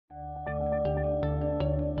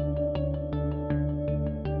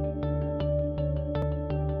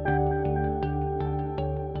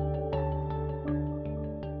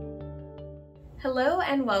Hello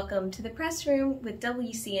and welcome to the Press Room with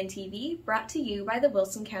WCN-TV, brought to you by the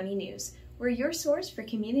Wilson County News. We're your source for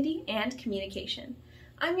community and communication.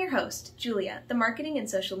 I'm your host, Julia, the Marketing and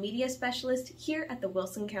Social Media Specialist here at the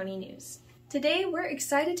Wilson County News. Today, we're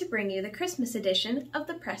excited to bring you the Christmas edition of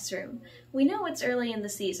the Press Room. We know it's early in the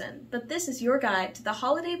season, but this is your guide to the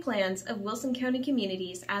holiday plans of Wilson County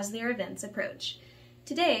communities as their events approach.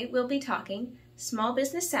 Today, we'll be talking Small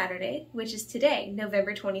Business Saturday, which is today,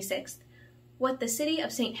 November 26th, what the City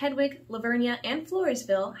of St. Hedwig, Vernia, and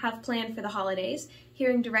Floresville have planned for the holidays,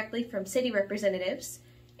 hearing directly from city representatives,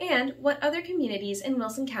 and what other communities in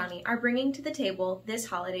Wilson County are bringing to the table this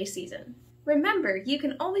holiday season. Remember, you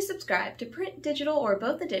can always subscribe to print, digital, or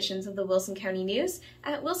both editions of the Wilson County News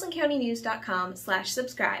at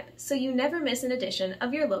wilsoncountynews.com/subscribe so you never miss an edition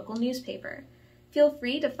of your local newspaper. Feel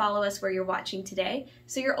free to follow us where you're watching today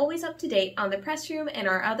so you're always up to date on the Press Room and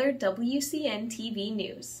our other WCN TV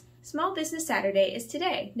news. Small Business Saturday is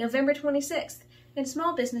today, November 26th, and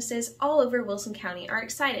small businesses all over Wilson County are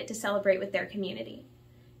excited to celebrate with their community.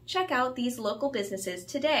 Check out these local businesses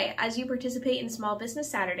today as you participate in Small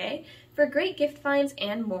Business Saturday for great gift finds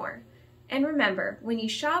and more. And remember, when you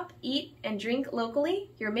shop, eat, and drink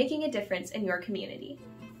locally, you're making a difference in your community.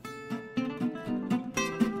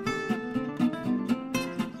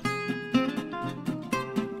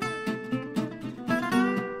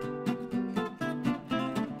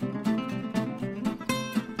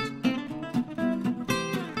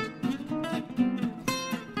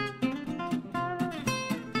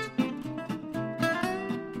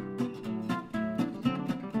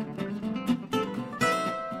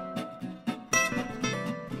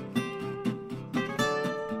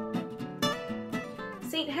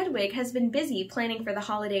 St. Hedwig has been busy planning for the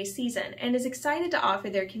holiday season and is excited to offer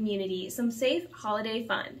their community some safe holiday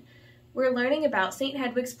fun. We're learning about St.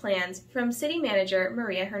 Hedwig's plans from City Manager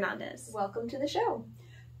Maria Hernandez. Welcome to the show.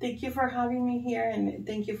 Thank you for having me here, and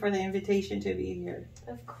thank you for the invitation to be here.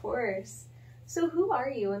 Of course. So who are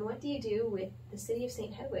you and what do you do with the City of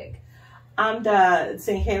St. Hedwig? I'm the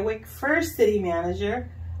St. Hedwig first city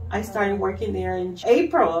manager. I started working there in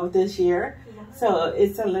April of this year. So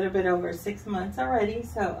it's a little bit over 6 months already,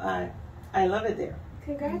 so I love it there.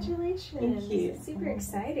 Congratulations. Thank you. Super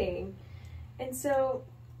exciting. And so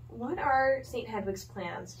what are St. Hedwig's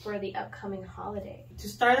plans for the upcoming holiday? To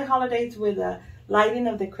start the holidays with a lighting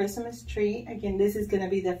of the Christmas tree. Again, this is going to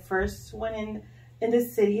be the first one in the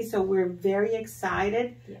city, so we're very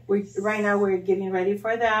excited. Yes. Right now we're getting ready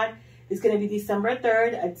for that. It's going to be December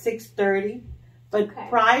 3rd at 6:30. But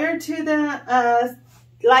prior to the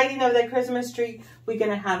lighting of the Christmas tree, we're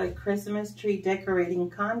going to have a Christmas tree decorating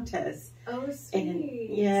contest. Oh, sweet. And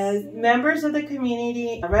yes, members of the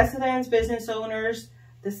community, residents, business owners,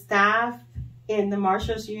 the staff, and the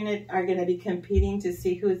Marshals unit are going to be competing to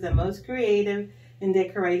see who's the most creative in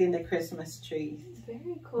decorating the Christmas tree.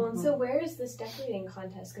 Very cool. And so where is this decorating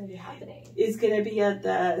contest going to be happening? It's going to be at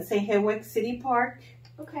the St. Hedwig City Park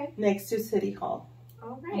next to City Hall.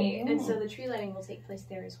 All right. And so the tree lighting will take place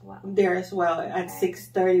there as well. There as well at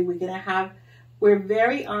 6:30. We're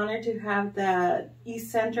very honored to have the East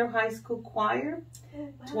Central High School Choir.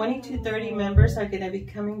 20 to 30 members are going to be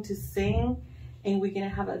coming to sing, and we're going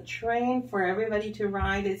to have a train for everybody to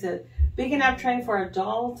ride. It's a big enough train for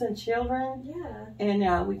adults and children. Yeah. And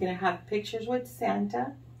we're going to have pictures with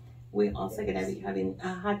Santa. We're also going to be having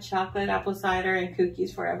hot chocolate, apple cider, and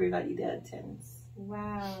cookies for everybody that attends.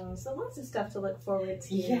 Wow, so lots of stuff to look forward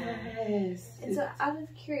to. Yes. And so out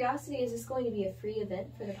of curiosity, is this going to be a free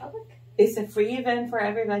event for the public? It's a free event for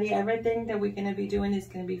everybody. Everything that we're going to be doing is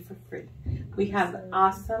going to be for free. We have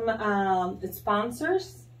awesome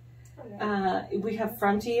sponsors. We have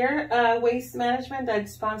Frontier Waste Management that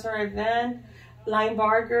sponsor our event,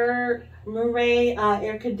 Linebarger, Murray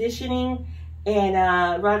Air Conditioning, and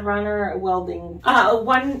Roadrunner Welding.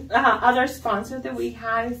 One other sponsor that we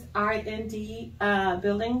have is R&D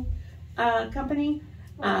Building Company.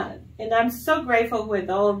 And I'm so grateful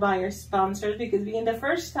with all of our sponsors because being the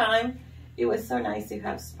first time, it was so nice to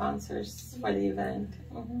have sponsors for the event.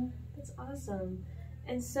 That's awesome.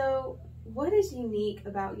 And so what is unique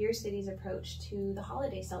about your city's approach to the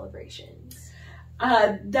holiday celebrations?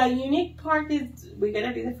 The unique part is we're going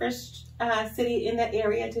to be the first city in the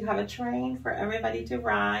area to have a train for everybody to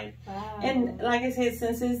ride. Wow. And like I said,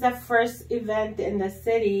 since it's the first event in the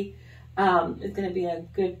city, it's going to be a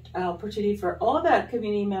good opportunity for all the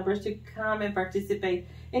community members to come and participate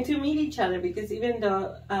and to meet each other, because even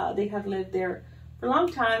though they have lived there for a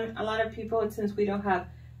long time, a lot of people, since we don't have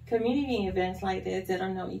community events like this, they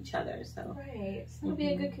don't know each other. So so it'll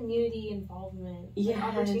be a good community involvement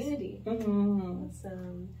opportunity.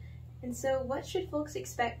 Awesome. And so what should folks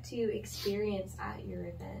expect to experience at your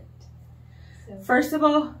event? First of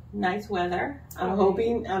all, nice weather.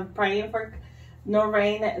 I'm praying for no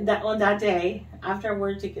rain on that day.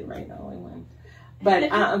 Afterwards, it can rain only one.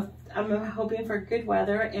 But I'm hoping for good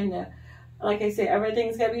weather. And like I said,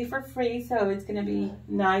 everything's going to be for free. So it's going to be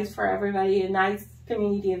nice for everybody. A nice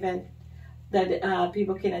community event that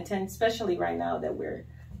people can attend, especially right now that we're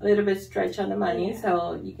a little bit stretched on the money. Yeah.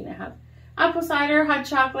 So you can have apple cider, hot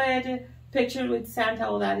chocolate, pictures with Santa,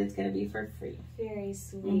 all that. It's going to be for free. Very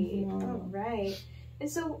sweet. All right. And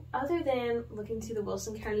so other than looking to the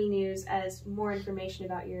Wilson County News as more information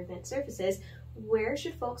about your event surfaces, where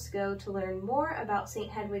should folks go to learn more about St.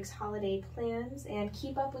 Hedwig's holiday plans and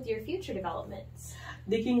keep up with your future developments?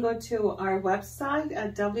 They can go to our website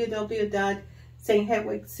at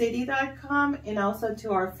www.sthedwigcity.com and also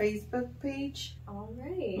to our Facebook page. All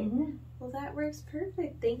right. Well, that works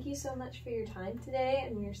perfect. Thank you so much for your time today,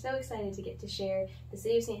 and we are so excited to get to share the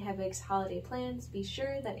City of St. Hedwig's holiday plans. Be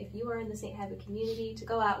sure that if you are in the St. Hedwig community to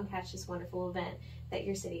go out and catch this wonderful event that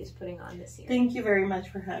your city is putting on this year. Thank you very much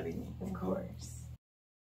for having me. Of course.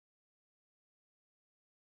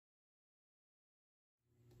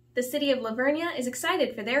 The City of Vernia is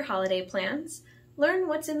excited for their holiday plans. Learn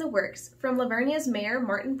what's in the works from Vernia's Mayor,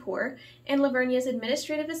 Martin Poor, and Vernia's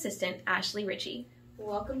Administrative Assistant, Ashley Ritchie.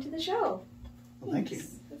 Welcome to the show. Well, thank you.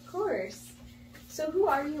 Of course. So who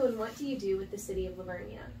are you and what do you do with the City of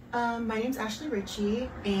Vernia? My name's Ashley Ritchie,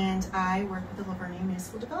 and I work with the Vernia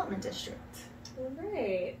Municipal Development District. All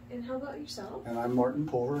right. And how about yourself? And I'm Martin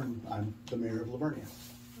Poor, and I'm the mayor of Vernia.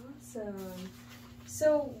 Awesome.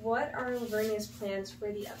 So what are Vernia's plans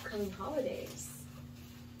for the upcoming holidays?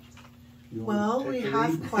 Well, we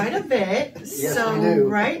have quite a bit. Yes, so we do.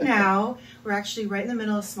 Right now, we're actually right in the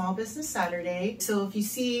middle of Small Business Saturday. So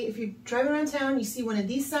if you're driving around town, you see one of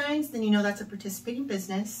these signs, then you know that's a participating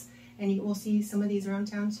business. And you will see some of these around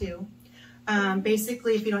town too.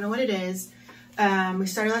 Basically, if you don't know what it is, we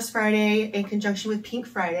started last Friday in conjunction with Pink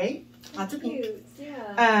Friday. Lots of pink.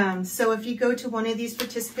 Yeah. So if you go to one of these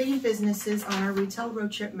participating businesses on our retail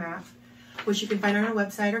road trip map, which you can find on our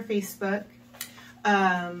website or Facebook,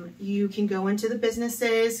 you can go into the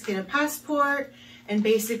businesses, get a passport, and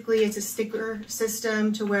basically it's a sticker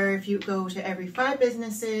system to where if you go to every 5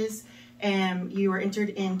 businesses, you are entered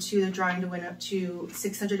into the drawing to win up to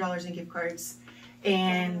 $600 in gift cards.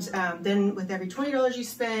 And then with every $20 you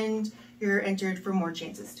spend, you're entered for more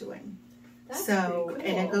chances to win. That's so, pretty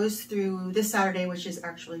cool. And it goes through this Saturday, which is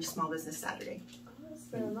actually Small Business Saturday.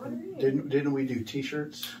 Awesome. All right. Didn't we do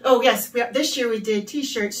t-shirts? Oh yes, this year we did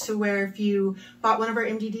t-shirts to where if you bought one of our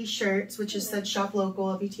MDD shirts, which is said shop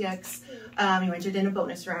local BTX, you entered in a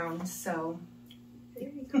bonus round. So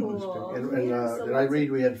very cool. And did I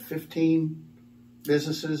read we had 15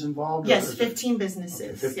 businesses involved? Yes, 15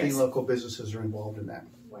 businesses. Okay, 15 yes. local businesses are involved in that.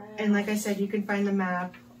 Wow. And like I said, you can find the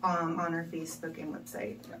map on our Facebook and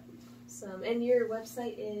website. Yeah. Awesome. And your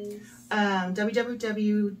website is?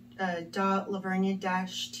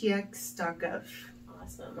 www.lavernia-tx.gov.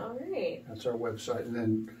 Awesome. All right. That's our website. And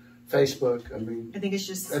then Facebook, I mean, I think it's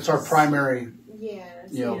just... that's our primary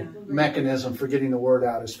Yeah. mechanism for getting the word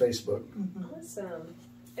out is Facebook. Awesome.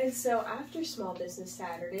 And so after Small Business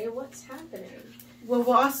Saturday, what's happening? Well,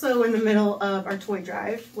 we're also in the middle of our toy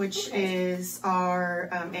drive, which is our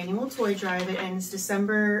annual toy drive. It ends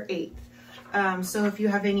December 8th. So if you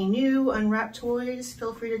have any new unwrapped toys,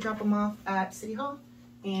 feel free to drop them off at City Hall.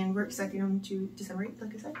 And we're expecting them to December 8th,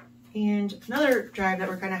 like I said. And another drive that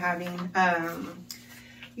we're kind of having,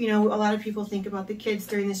 you know, a lot of people think about the kids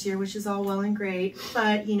during this year, which is all well and great.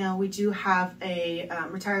 But, you know, we do have a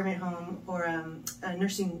retirement home or a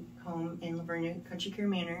nursing home in Vernia Country Care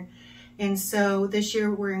Manor. And so this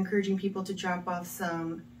year we're encouraging people to drop off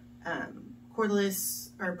some cordless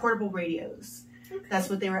or portable radios. Okay. That's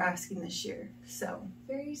what they were asking this year. So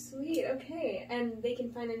very sweet. Okay, and they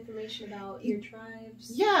can find information about your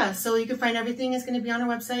tribes. Yeah, so you can find everything is going to be on our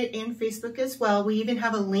website and Facebook as well. We even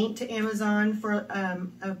have a link to Amazon for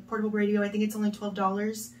a portable radio. I think it's only $12.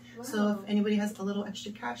 Wow. So if anybody has a little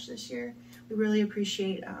extra cash this year, we really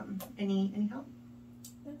appreciate any help.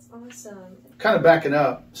 That's awesome. Kind of backing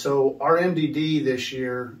up. So our MDD this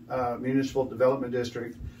year, Municipal Development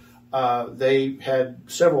District, they had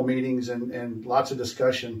several meetings and lots of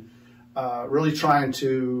discussion, really trying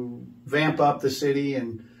to vamp up the city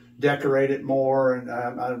and decorate it more. And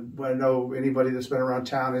I know anybody that's been around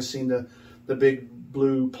town has seen the big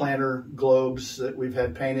blue planter globes that we've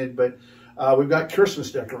had painted, but we've got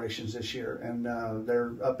Christmas decorations this year, and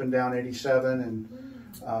they're up and down 87 and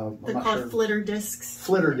they're called flitter discs.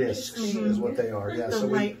 Flitter discs is what they are. Yeah. So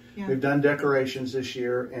we've done decorations this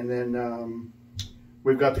year, and then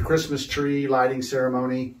we've got the Christmas tree lighting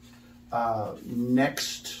ceremony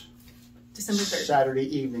next December 3rd.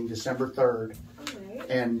 Saturday evening, December 3rd. All right.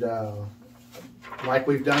 And like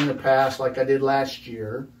we've done in the past, like I did last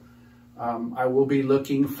year, I will be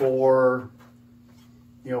looking for,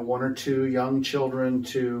 one or two young children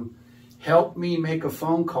to help me make a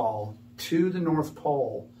phone call to the North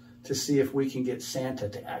Pole to see if we can get Santa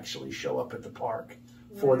to actually show up at the park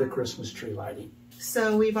for the Christmas tree lighting.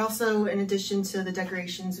 So we've also, in addition to the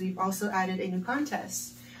decorations, we've also added a new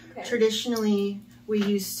contest. Okay. Traditionally, we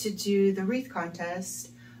used to do the wreath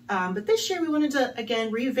contest, but this year we wanted to,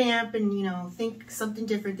 again, revamp and, think something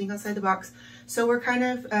different, think outside the box. So we're kind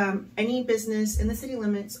of, any business in the city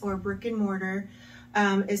limits or brick and mortar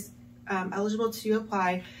is eligible to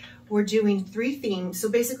apply. We're doing 3 themes. So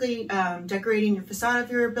basically decorating your facade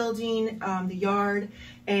of your building, the yard,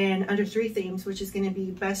 and under 3 themes, which is going to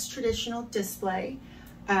be best traditional display,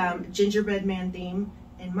 gingerbread man theme,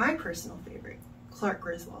 and my personal favorite, Clark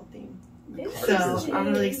Griswold theme. So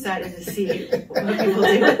I'm really excited to see what people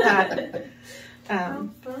do with that. How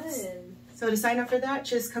fun. So to sign up for that,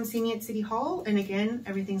 just come see me at City Hall. And again,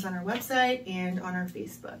 everything's on our website and on our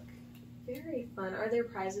Facebook. Very fun. Are there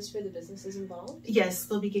prizes for the businesses involved? Yes,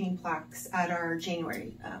 they'll be getting plaques at our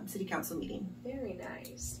January City Council meeting. Very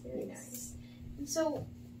nice. Very nice. And so,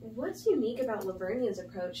 what's unique about Vernia's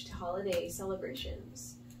approach to holiday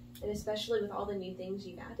celebrations, and especially with all the new things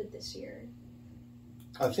you've added this year?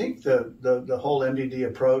 I think the whole MDD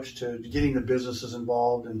approach to getting the businesses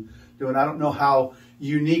involved and doing, I don't know how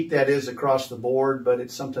unique that is across the board, but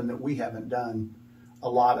it's something that we haven't done a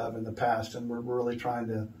lot of in the past, and we're really trying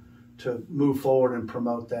to move forward and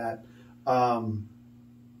promote that.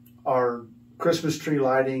 Our Christmas tree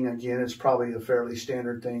lighting, again, it's probably a fairly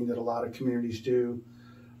standard thing that a lot of communities do.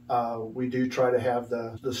 We do try to have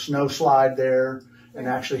the snow slide there and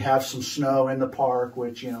actually have some snow in the park,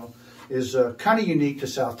 which, is kind of unique to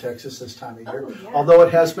South Texas this time of year. Oh, yeah. Although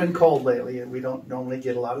it has been cold lately, and we don't normally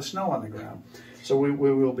get a lot of snow on the ground. So we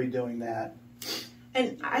will be doing that.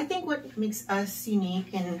 And I think what makes us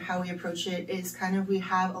unique and how we approach it is kind of we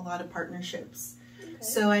have a lot of partnerships. Okay.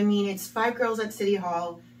 So, I mean, it's 5 girls at City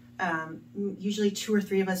Hall, usually 2 or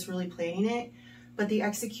 3 of us really planning it. But the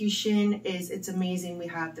execution it's amazing. We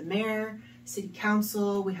have the mayor, city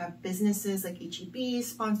council, we have businesses like HEB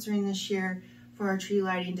sponsoring this year for our tree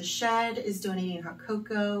lighting. The Shed is donating hot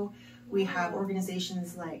cocoa. We have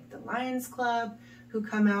organizations like the Lions Club who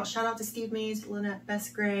come out. Shout out to Steve Mays, Lynette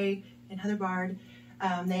Best-Gray, and Heather Bard.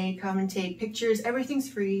 They come and take pictures. Everything's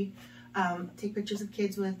free. Take pictures of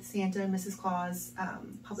kids with Santa and Mrs. Claus.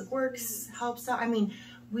 Public Works helps out. I mean,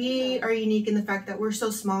 we are unique in the fact that we're so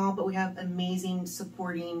small, but we have amazing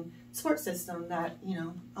support system that,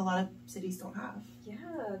 a lot of cities don't have.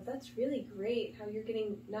 Yeah, that's really great how you're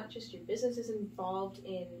getting not just your businesses involved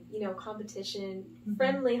in, competition,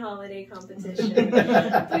 friendly holiday competition,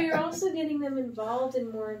 but you're also getting them involved in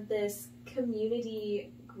more of this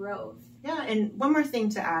community growth. Yeah, and one more thing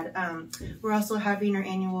to add. We're also having our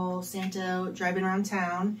annual Santa driving around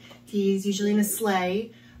town. He's usually in a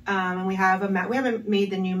sleigh. And we have a map. We haven't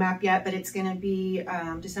made the new map yet, but it's going to be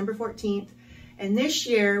December 14th. And this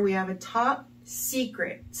year we have a top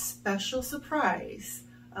secret special surprise.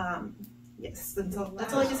 Yes, that's all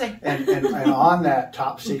I can say. And on that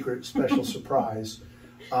top secret special surprise,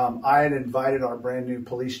 I had invited our brand new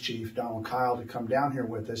police chief, Donald Kyle, to come down here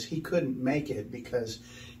with us. He couldn't make it because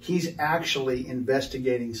he's actually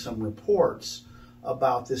investigating some reports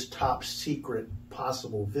about this top secret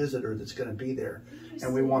possible visitor that's going to be there.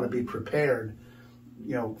 And we want to be prepared,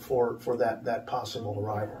 for that possible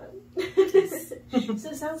arrival. So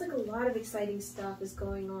it sounds like a lot of exciting stuff is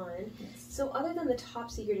going on. Yes. So other than the top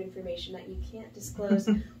secret information that you can't disclose,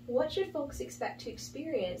 what should folks expect to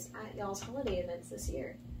experience at y'all's holiday events this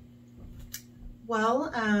year?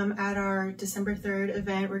 Well, at our December 3rd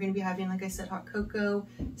event, we're going to be having, like I said, hot cocoa,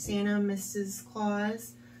 Santa, Mrs.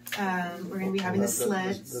 Claus. We're going to be having the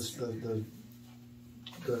sleds.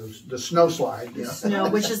 The snow slide. The snow,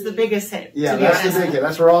 which is the biggest hit. Yeah, that's the big hit.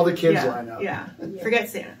 That's where all the kids line up. Yeah. Forget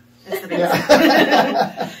Santa. That's the biggest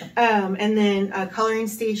hit. And then a coloring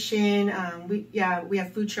station. We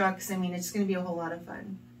have food trucks. I mean, it's going to be a whole lot of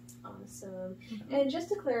fun. Awesome. And just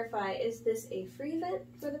to clarify, is this a free event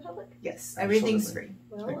for the public? Yes, everything's Absolutely.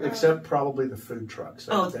 free. Well, except probably the food trucks.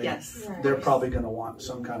 Yes. They're probably going to want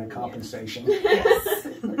some kind of compensation. Yes.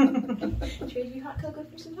 Trade you hot cocoa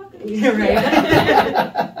for some tacos.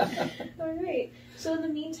 Right. All right. So in the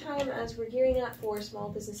meantime, as we're gearing up for Small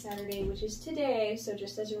Business Saturday, which is today, so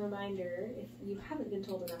just as a reminder, if you haven't been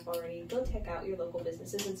told enough already, go check out your local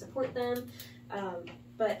businesses and support them.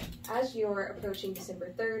 But as you're approaching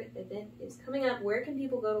December 3rd, the event is coming up. Where can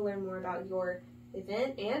people go to learn more about your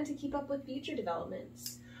event and to keep up with future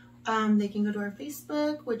developments? They can go to our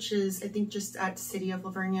Facebook, which is, I think, just at City of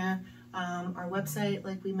Vernia. Our website,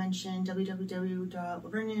 like we mentioned,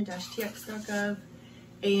 www.lavernia-tx.gov.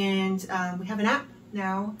 And we have an app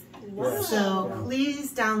now. Wow. So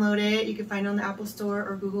please download it. You can find it on the Apple Store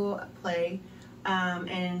or Google Play.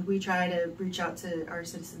 And we try to reach out to our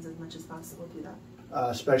citizens as much as possible through that.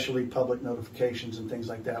 Especially public notifications and things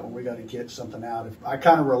like that when we got to get something out. I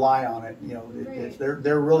kind of rely on it. You know, Right.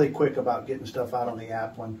 they're really quick about getting stuff out on the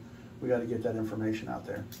app when we got to get that information out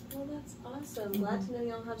there. Well, that's awesome. Glad to know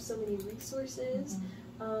y'all have so many resources.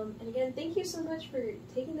 And again, thank you so much for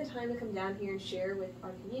taking the time to come down here and share with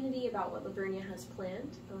our community about what Vernia has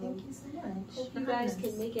planned. Thank you so much. Hope you guys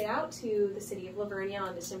can make it out to the City of Vernia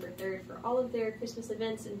on December 3rd for all of their Christmas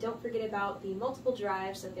events, and don't forget about the multiple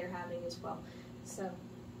drives that they're having as well. So,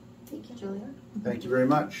 Thank you, Julia. Thank you very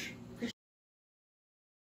much.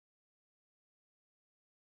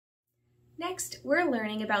 next, we're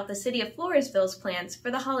learning about the City of Floresville's plans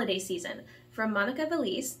for the holiday season from Monica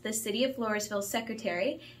Valise, the City of Floresville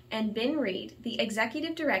Secretary, and Ben Reed, the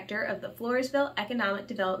Executive Director of the Floresville Economic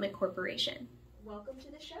Development Corporation. Welcome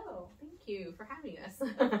to the show. Thank you for having us.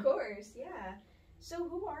 Of course, yeah. So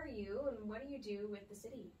who are you and what do you do with the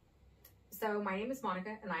city? So my name is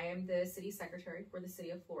Monica and I am the City Secretary for the City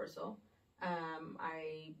of Floresville.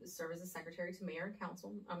 I serve as a secretary to mayor and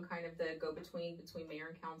council. I'm kind of the go-between between mayor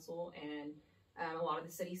and council and a lot of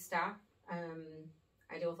the city staff.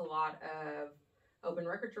 I deal with a lot of open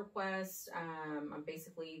records requests. I'm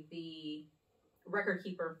basically the record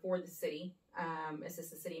keeper for the city, assist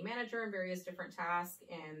the city manager in various different tasks,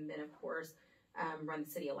 and then of course run the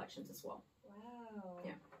city elections as well. Wow.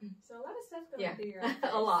 Yeah. So a lot of stuff going through your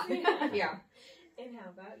office. A lot. Yeah. And how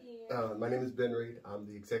about you? My name is Ben Reed. I'm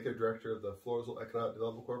the Executive Director of the Floresville Economic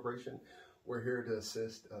Development Corporation. We're here to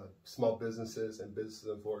assist small businesses and businesses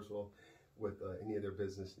in Floresville with any of their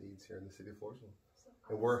business needs here in the City of Floresville. So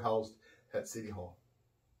And we're housed at City Hall.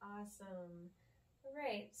 awesome. All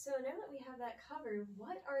right. So now that we have that covered,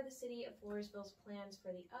 what are the City of Floresville's plans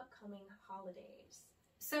for the upcoming holidays?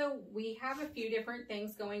 So we have a few different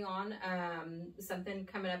things going on. Something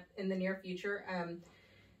coming up in the near future.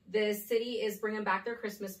 The city is bringing back their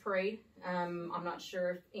Christmas parade. I'm not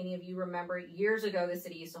sure if any of you remember, years ago, the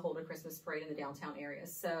city used to hold a Christmas parade in the downtown area.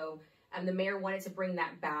 So the mayor wanted to bring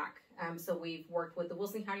that back. So we've worked with the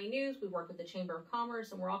Wilson County News, we've worked with the Chamber of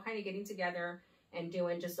Commerce, and we're all kind of getting together and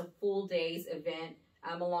doing just a full day's event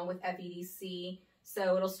along with FEDC.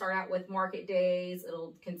 So it'll start out with market days.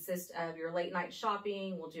 It'll consist of your late night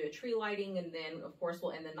shopping. We'll do a tree lighting, and then of course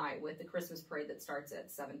we'll end the night with the Christmas parade that starts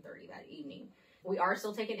at 7:30 that evening. We are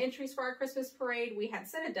still taking entries for our Christmas parade. We had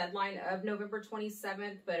set a deadline of November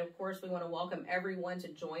 27th, but of course we want to welcome everyone to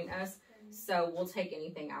join us. So we'll take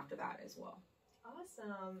anything after that as well.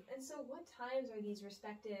 Awesome. And so what times are these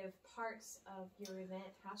respective parts of your event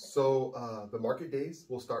happening? So the market days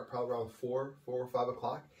will start probably around 4 or 5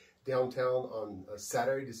 o'clock downtown on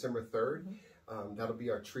Saturday, December 3rd. That'll be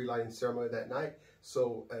our tree lighting ceremony that night.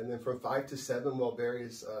 So, and then from 5 to 7, while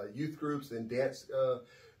various youth groups and dance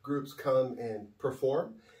groups come and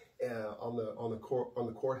perform on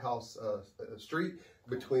the courthouse street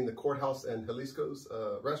between the courthouse and Jalisco's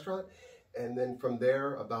restaurant. And then from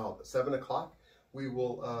there, about 7 o'clock, we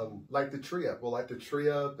will light the tree up. We'll light the tree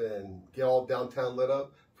up and get all downtown lit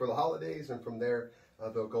up for the holidays. And from there,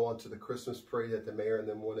 they'll go on to the Christmas parade that the mayor and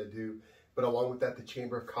them want to do. But along with that, the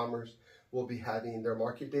Chamber of Commerce will be having their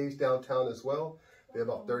market days downtown as well. They have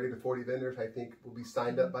about 30 to 40 vendors, I think, will be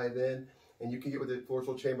signed up by then. And you can get with the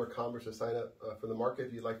Floresville Chamber of Commerce to sign up for the market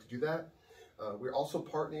if you'd like to do that. We're also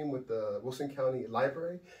partnering with the Wilson County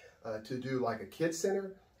Library to do like a kids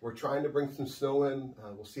center. We're trying to bring some snow in.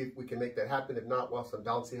 We'll see if we can make that happen. If not, we'll have some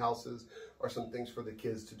bouncy houses or some things for the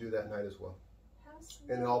kids to do that night as well.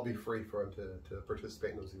 And it'll all be free for them to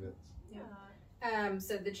participate in those events. Yeah.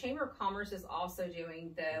 So the Chamber of Commerce is also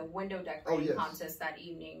doing the window decorating contest that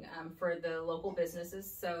evening for the local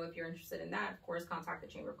businesses. So if you're interested in that, of course, contact the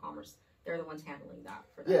Chamber of Commerce. They're the ones handling that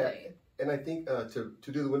for that day. And I think to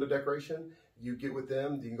do the window decoration, you get with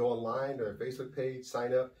them. You can go online or their Facebook page,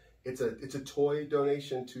 sign up. It's a toy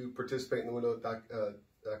donation to participate in the window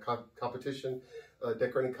competition,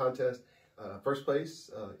 decorating contest. First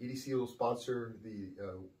place, EDC will sponsor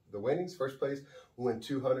the winnings. First place will win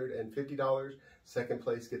 $250. Second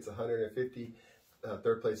place gets $150.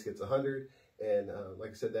 Third place gets $100. And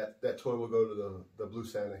like I said, that toy will go to the Blue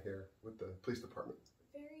Santa here with the police department.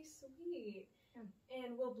 Very sweet.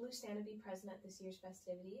 And will Blue Santa be present at this year's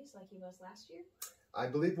festivities like he was last year? I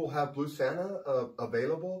believe we'll have Blue Santa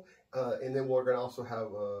available, and then we're going to also have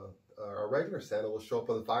our regular Santa will show up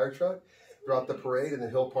on the fire truck throughout the parade in the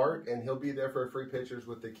Hill Park, and he'll be there for free pictures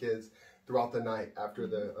with the kids throughout the night after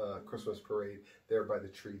the Christmas parade there by the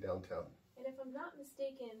tree downtown. And if I'm not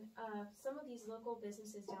mistaken, some of these local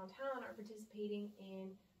businesses downtown are participating in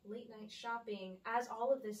late night shopping as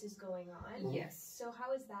all of this is going on. Yes. So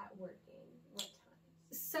how is that working? What times?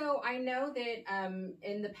 So I know that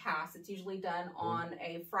in the past, it's usually done on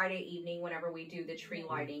a Friday evening whenever we do the tree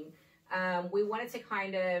lighting. We wanted to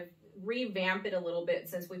kind of revamp it a little bit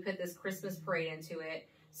since we put this Christmas parade into it.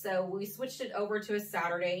 So we switched it over to a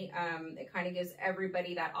Saturday. It kind of gives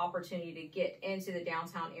everybody that opportunity to get into the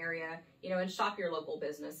downtown area, and shop your local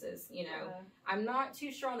businesses, I'm not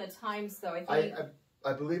too sure on the times though.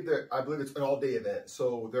 I believe it's an all-day event,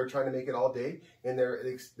 so they're trying to make it all day, and they're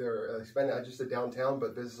expanding not just the downtown,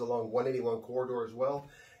 but business along 181 corridor as well.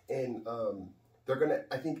 And they're gonna,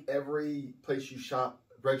 I think every place you shop,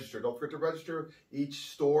 register. Don't forget to register.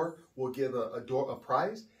 Each store will give a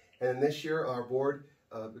prize. And this year, our board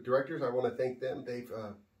directors, I want to thank them. They've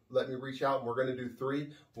let me reach out, and we're going to do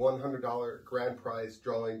 3 $100 grand prize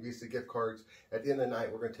drawing Visa gift cards. At the end of the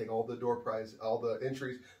night, we're going to take all the door prize, all the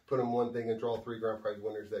entries, put them in one thing, and draw 3 grand prize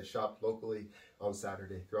winners that shopped locally on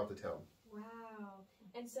Saturday throughout the town. Wow.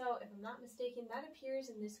 And so, if I'm not mistaken, that appears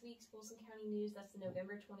in this week's Wilson County News. That's the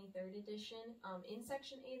November 23rd edition. In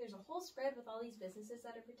Section A, there's a whole spread with all these businesses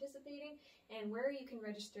that are participating and where you can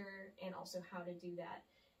register and also how to do that.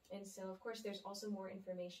 And so, of course, there's also more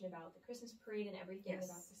information about the Christmas parade and everything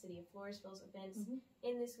about the City of Floresville's events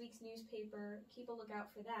in this week's newspaper. Keep a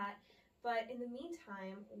lookout for that. But in the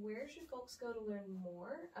meantime, where should folks go to learn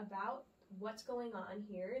more about what's going on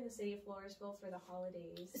here in the City of Floresville for the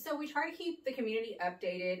holidays? So we try to keep the community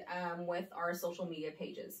updated with our social media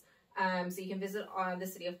pages. So you can visit on the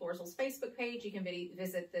City of Floresville's Facebook page. You can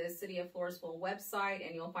visit the City of Floresville website,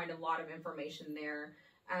 and you'll find a lot of information there.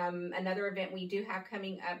 Another event we do have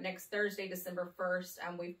coming up next Thursday, December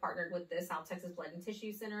 1st, we've partnered with the South Texas Blood and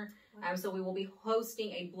Tissue Center. So we will be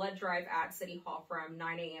hosting a blood drive at City Hall from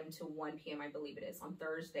 9 a.m. to 1 p.m., I believe it is, on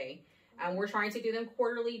Thursday. We're trying to do them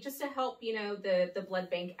quarterly just to help, the blood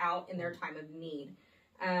bank out in their time of need.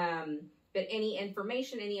 But any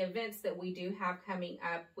information, any events that we do have coming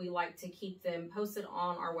up, we like to keep them posted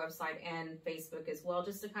on our website and Facebook as well,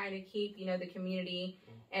 just to kind of keep, the community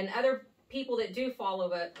and other people that do follow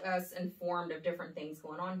us informed of different things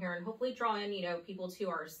going on here, and hopefully draw in, people to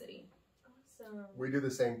our city. Awesome. We do the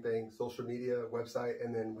same thing, social media, website,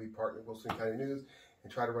 and then we partner with Wilson County News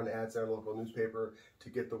and try to run ads in our local newspaper to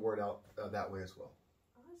get the word out that way as well.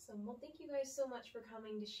 Awesome. Well, thank you guys so much for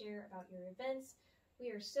coming to share about your events.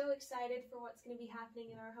 We are so excited for what's going to be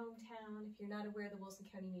happening in our hometown. If you're not aware, the Wilson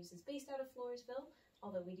County News is based out of Floresville,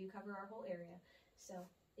 although we do cover our whole area. So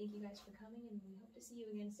thank you guys for coming, and we hope to see you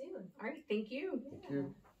again soon. All right. Thank you. Thank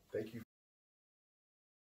you. Thank you.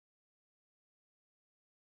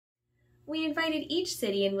 We invited each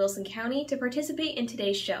city in Wilson County to participate in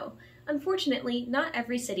today's show. Unfortunately, not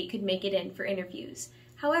every city could make it in for interviews.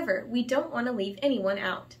 However, we don't want to leave anyone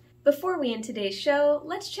out. Before we end today's show,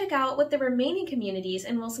 let's check out what the remaining communities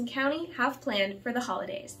in Wilson County have planned for the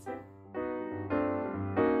holidays.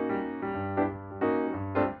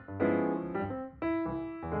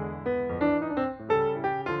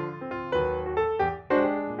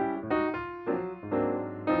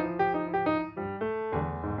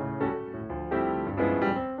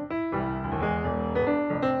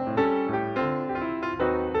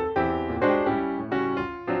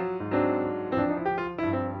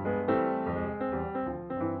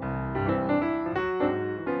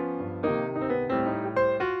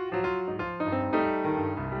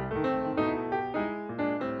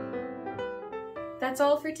 That's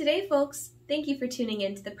all for today, folks. Thank you for tuning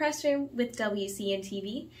in to the Press Room with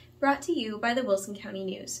WCN-TV, brought to you by the Wilson County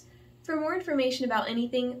News. For more information about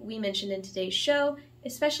anything we mentioned in today's show,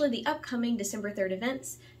 especially the upcoming December 3rd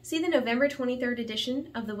events, see the November 23rd edition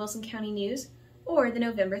of the Wilson County News or the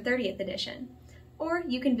November 30th edition. Or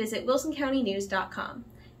you can visit wilsoncountynews.com.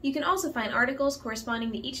 You can also find articles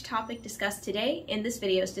corresponding to each topic discussed today in this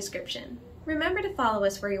video's description. Remember to follow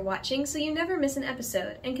us where you're watching so you never miss an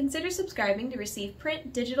episode, and consider subscribing to receive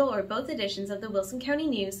print, digital, or both editions of the Wilson County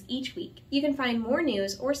News each week. You can find more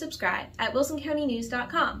news or subscribe at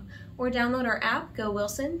wilsoncountynews.com, or download our app, Go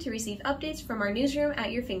Wilson, to receive updates from our newsroom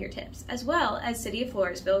at your fingertips, as well as City of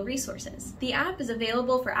Floresville resources. The app is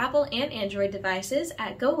available for Apple and Android devices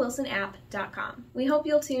at gowilsonapp.com. We hope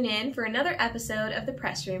you'll tune in for another episode of The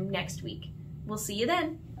Press Room next week. We'll see you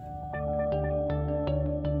then!